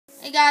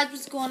Hey guys,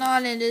 what's going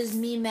on? It is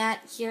me,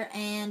 Matt, here,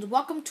 and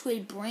welcome to a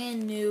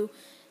brand new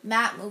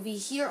Matt movie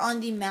here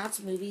on the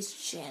Matt's Movies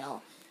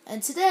channel.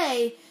 And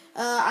today,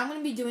 I'm going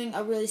to be doing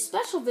a really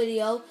special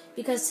video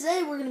because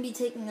today we're going to be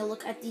taking a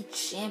look at the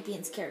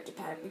Champions character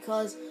pack.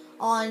 Because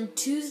on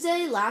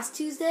Tuesday, last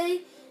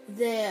Tuesday,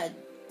 the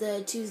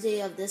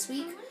Tuesday of this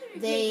week,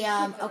 they,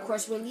 of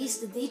course,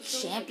 released the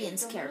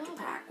Champions character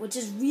pack, which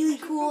is really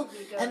cool,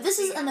 and this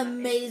is an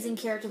amazing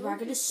character pack.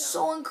 It is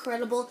so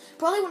incredible,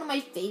 probably one of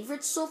my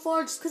favorites so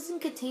far, just because it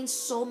contains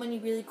so many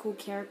really cool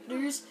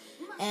characters,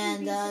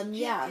 and,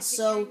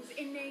 so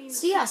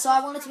I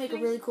wanted to make a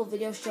really cool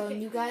video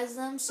showing you guys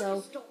them,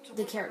 so,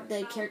 the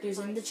characters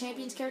in the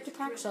Champions character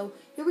pack, so,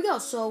 here we go.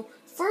 So,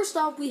 first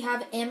off, we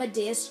have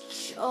Amadeus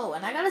Cho,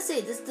 and I gotta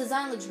say, this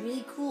design looks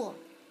really cool.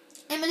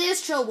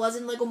 Amadeus Cho was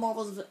in LEGO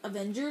Marvel's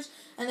Avengers,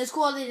 and it's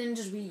cool they didn't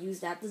just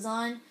reuse that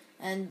design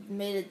and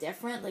made it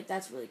different. Like,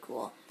 that's really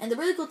cool. And the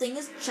really cool thing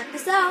is, check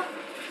this out.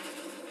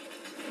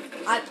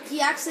 He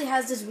actually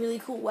has this really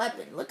cool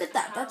weapon. Look at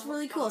that. That's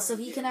really cool. So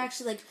he can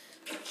actually, like,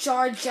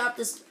 charge up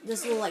this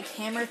little, like,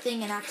 hammer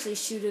thing and actually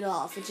shoot it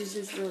off, which is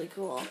just really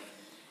cool.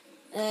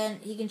 And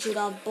he can shoot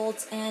off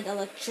bolts and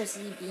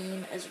electricity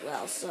beam as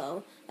well,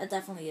 so that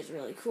definitely is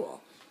really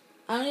cool.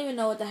 I don't even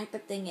know what the heck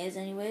that thing is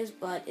anyways,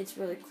 but it's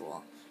really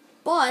cool.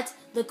 But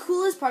the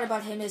coolest part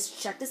about him is,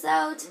 check this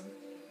out.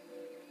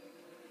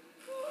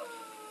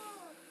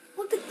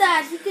 Look at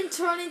that. He can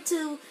turn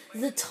into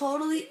the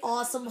totally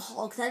awesome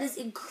Hulk. That is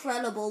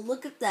incredible.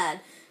 Look at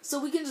that.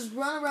 So we can just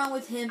run around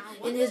with him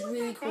in his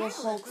really cool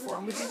Hulk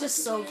form, which is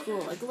just so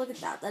cool. Like, look at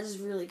that. That is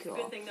really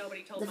cool.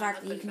 The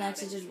fact that you can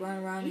actually just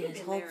run around in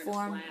his Hulk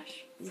form.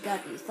 He's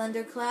got the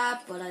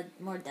Thunderclap, but a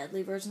more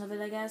deadly version of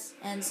it, I guess.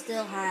 And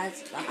still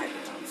has the Hyper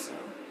Jump, so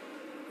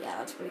yeah,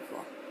 that's pretty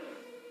cool.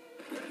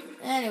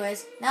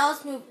 Anyways, now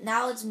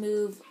let's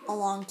move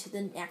along to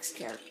the next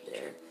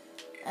character.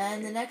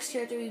 And the next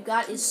character we've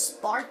got is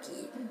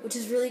Sparky, which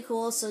is really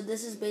cool. So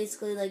this is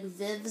basically like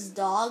Viv's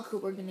dog, who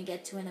we're going to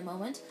get to in a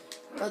moment.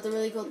 But the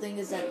really cool thing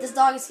is that this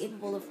dog is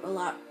capable of a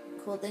lot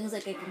of cool things.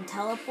 Like, it can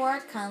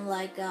teleport, kind of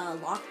like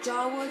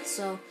Lockjaw would,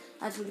 so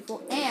that's really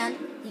cool. And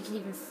he can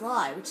even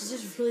fly, which is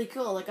just really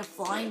cool. Like a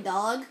flying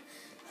dog.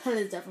 That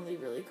is definitely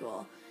really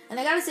cool. And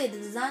I gotta say, the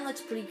design looks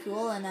pretty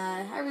cool, and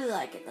I really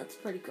like it. That's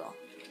pretty cool.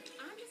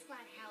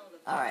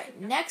 Alright,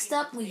 next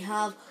up we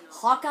have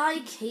Hawkeye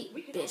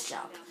Kate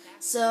Bishop.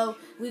 So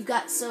in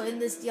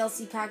this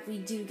DLC pack we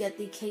do get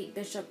the Kate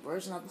Bishop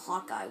version of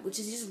Hawkeye, which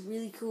is just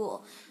really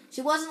cool. She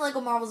wasn't like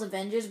a Marvel's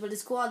Avengers, but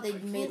it's cool how they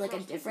made like a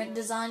different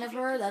design of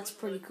her. That's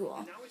pretty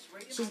cool.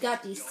 She's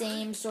got the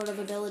same sort of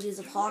abilities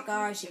of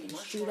Hawkeye. She can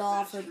shoot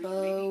off her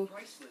bow,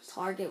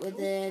 target with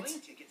it,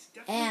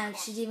 and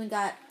she's even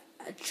got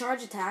a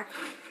charge attack,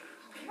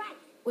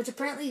 which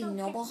apparently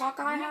Noble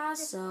Hawkeye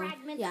has, so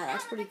yeah,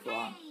 that's pretty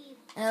cool.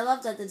 And I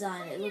love that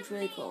design. It looks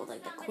really cool,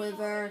 like the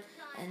quiver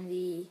and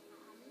the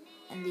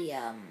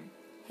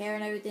hair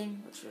and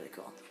everything. Looks really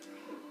cool.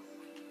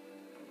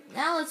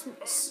 Now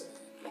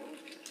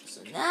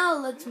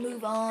let's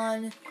move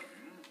on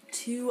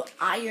to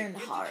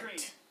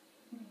Ironheart.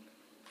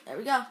 There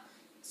we go.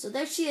 So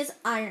there she is,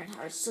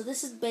 Ironheart. So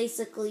this is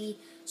basically,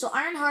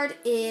 Ironheart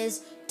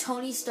is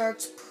Tony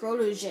Stark's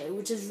protege,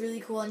 which is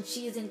really cool, and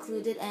she is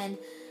included. And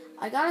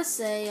I gotta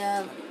say,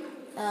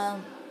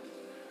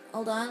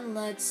 hold on,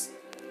 let's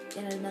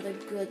get another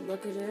good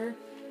look at her.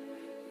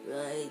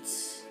 Right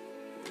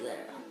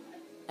there.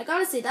 I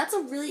gotta say, that's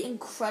a really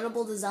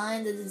incredible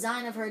design. The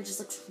design of her just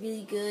looks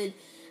really good.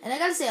 And I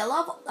gotta say, I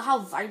love how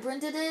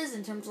vibrant it is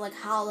in terms of like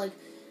how like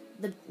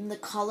the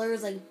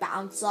colors like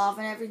bounce off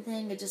and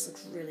everything. It just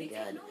looks really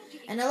good.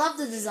 And I love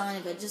the design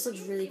of it. It just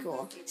looks really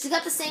cool. She's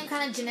got the same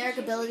kind of generic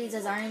abilities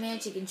as Iron Man.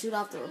 She can shoot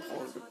off the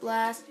repulsor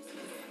blast.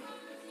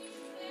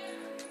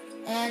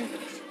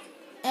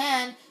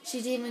 And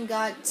she's even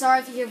got, sorry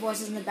if you hear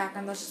voices in the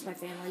background, that's just my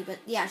family, but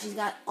yeah, she's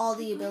got all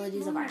the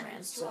abilities of Iron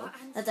Man, so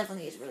that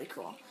definitely is really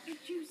cool.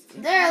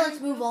 There,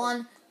 let's move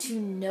on to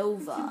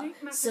Nova.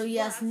 So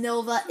yes,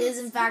 Nova is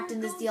in fact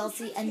in this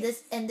DLC, and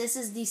this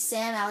is the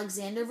Sam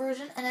Alexander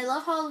version, and I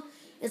love how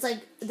it's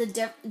like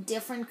the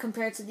different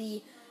compared to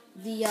the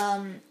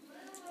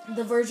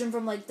version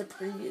from like the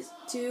previous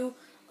two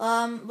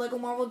LEGO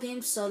Marvel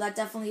games, so that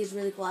definitely is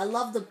really cool. I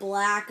love the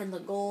black and the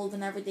gold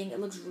and everything. It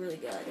looks really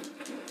good.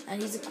 And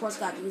he's, of course,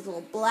 got these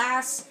little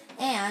blasts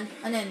and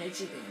an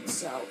energy beam,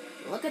 so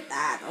look at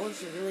that. That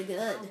looks really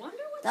good.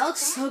 That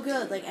looks so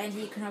good. Like, and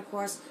he can, of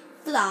course,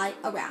 fly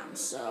around.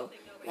 So,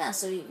 yeah,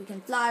 so we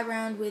can fly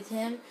around with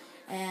him,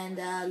 and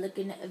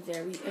looking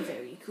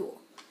very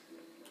cool.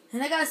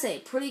 And I gotta say,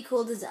 pretty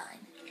cool design.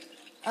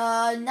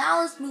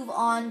 Now let's move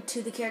on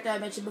to the character I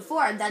mentioned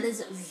before, and that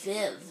is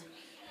Viv.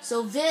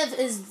 So Viv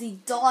is the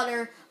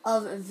daughter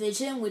of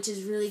Vision, which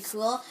is really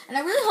cool. And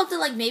I really hope that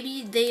like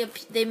maybe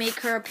they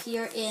make her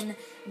appear in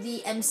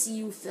the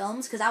MCU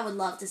films, because I would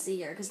love to see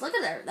her. Because look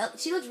at her,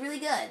 she looks really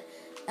good.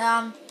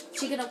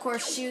 She can of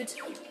course shoot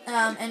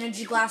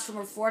energy blast from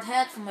her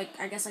forehead, from like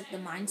I guess like the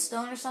Mind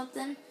Stone or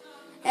something.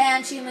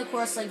 And she can of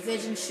course like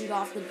Vision shoot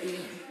off the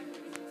beam.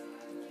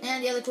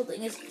 And the other cool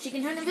thing is she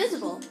can turn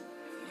invisible.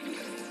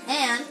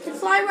 And can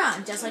fly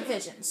around, just like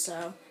Vision.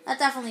 So that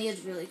definitely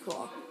is really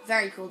cool.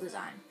 Very cool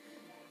design.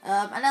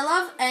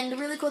 And the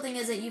really cool thing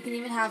is that you can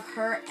even have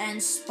her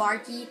and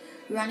Sparky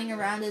running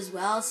around as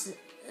well.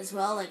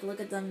 Like, look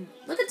at them.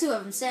 Look at two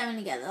of them standing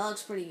together. That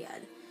looks pretty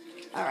good.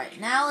 Alright,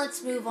 now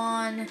let's move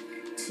on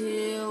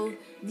to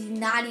the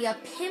Nadia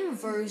Pym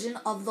version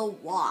of the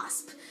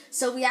Wasp.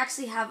 So we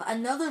actually have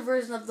another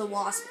version of the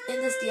Wasp in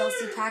this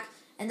DLC pack,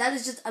 and that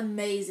is just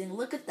amazing.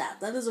 Look at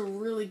that. That is a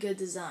really good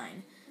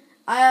design.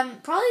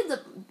 Probably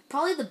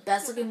the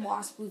best looking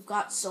Wasp we've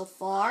got so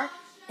far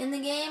in the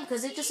game,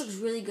 because it just looks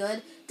really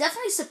good.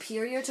 Definitely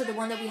superior to the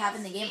one that we have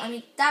in the game. I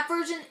mean, that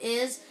version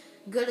is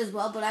good as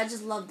well, but I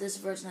just love this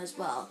version as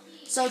well.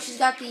 So she's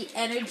got the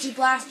energy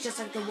blast just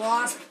like the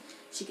Wasp.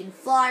 She can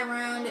fly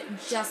around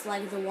just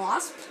like the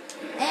Wasp.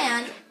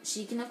 And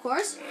she can, of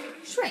course,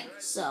 shrink.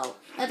 So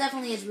that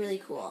definitely is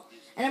really cool.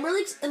 And I'm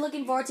really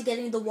looking forward to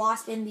getting the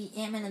Wasp and the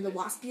Ant-Man and the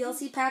Wasp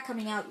DLC pack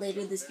coming out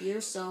later this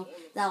year. So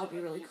that'll be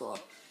really cool.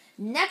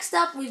 Next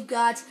up, we've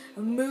got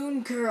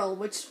Moon Girl,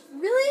 which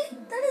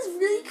that is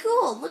really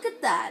cool. Look at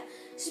that.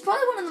 She's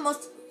probably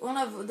one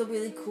of the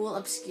really cool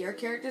obscure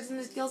characters in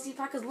this DLC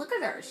pack, because look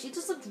at her. She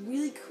just looks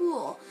really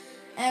cool.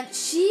 And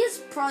she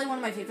is probably one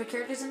of my favorite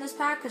characters in this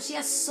pack, because she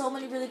has so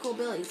many really cool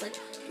abilities. Like,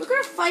 look at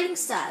her fighting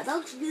style. That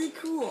looks really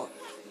cool.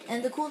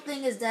 And the cool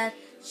thing is that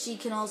she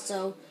can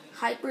also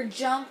hyper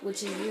jump,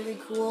 which is really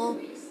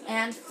cool,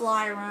 and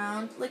fly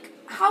around. Like,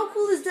 how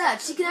cool is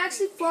that? She can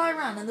actually fly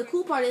around. And the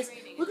cool part is,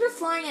 look at her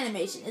flying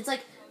animation. It's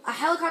like a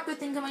helicopter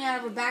thing coming out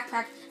of her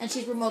backpack, and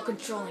she's remote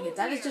controlling it.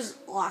 That is just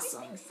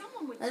awesome.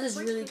 That is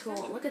really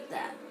cool. Look at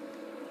that.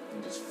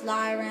 And just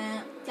fly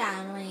around,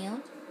 down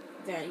around.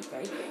 Very,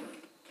 very cool.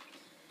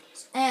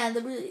 And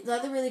the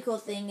other really cool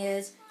thing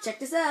is, check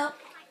this out.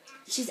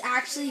 She can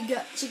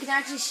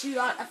actually shoot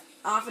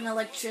off an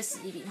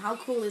electricity beam. How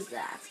cool is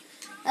that?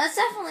 That's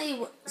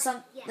definitely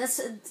so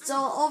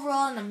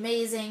overall an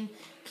amazing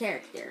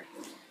character.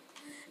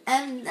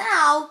 And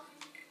now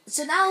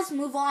let's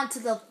move on to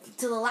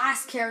the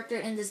last character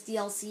in this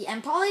DLC,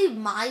 and probably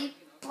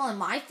one of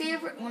my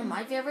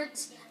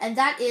favorites, and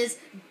that is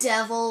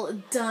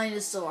Devil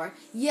Dinosaur.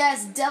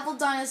 Yes, Devil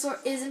Dinosaur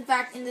is in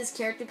fact in this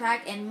character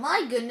pack, and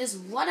my goodness,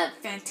 what a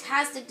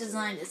fantastic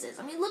design this is.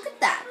 I mean, look at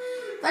that.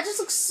 That just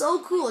looks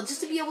so cool. Just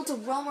to be able to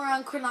roam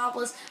around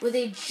Chronopolis with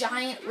a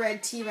giant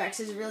red T-Rex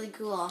is really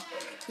cool.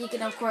 He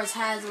can, of course,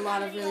 has a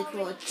lot of really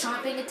cool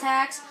chomping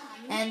attacks,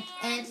 and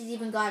he's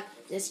even got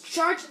this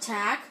charge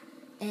attack,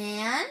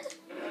 and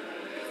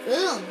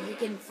boom, you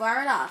can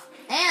fire it off.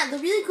 And the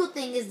really cool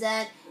thing is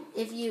that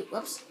if you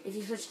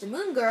switch to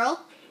Moon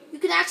Girl, you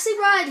can actually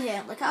ride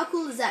him. Like, how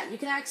cool is that? You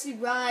can actually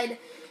ride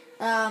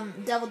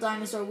Devil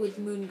Dinosaur with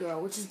Moon Girl,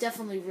 which is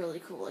definitely really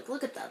cool. Like,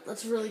 look at that.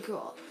 That's really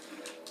cool.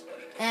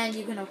 And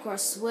you can, of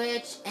course,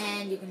 switch,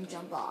 and you can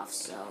jump off.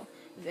 So,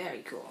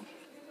 very cool.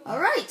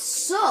 Alright,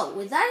 so,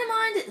 with that in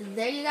mind,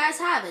 there you guys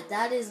have it.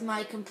 That is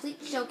my complete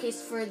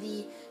showcase for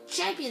the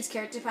Champions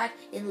character pack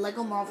in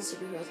LEGO Marvel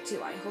Super Heroes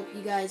 2. I hope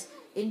you guys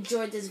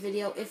enjoyed this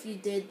video. If you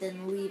did,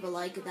 then leave a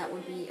like. That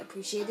would be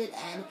appreciated.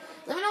 And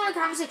let me know in the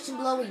comment section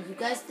below what you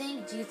guys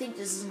think. Do you think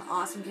this is an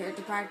awesome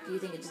character pack? Do you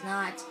think it does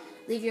not?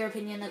 Leave your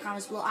opinion in the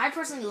comments below. I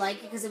personally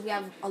like it because we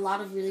have a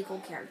lot of really cool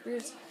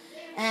characters.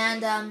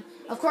 And,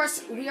 of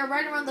course, we are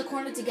right around the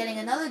corner to getting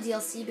another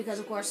DLC because,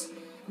 of course,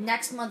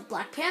 next month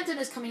Black Panther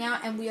is coming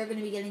out, and we are going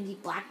to be getting the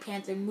Black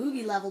Panther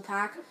movie level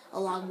pack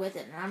along with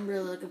it. And I'm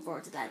really looking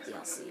forward to that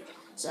DLC.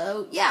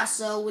 So, yeah,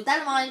 so with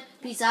that in mind,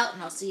 peace out,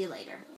 and I'll see you later.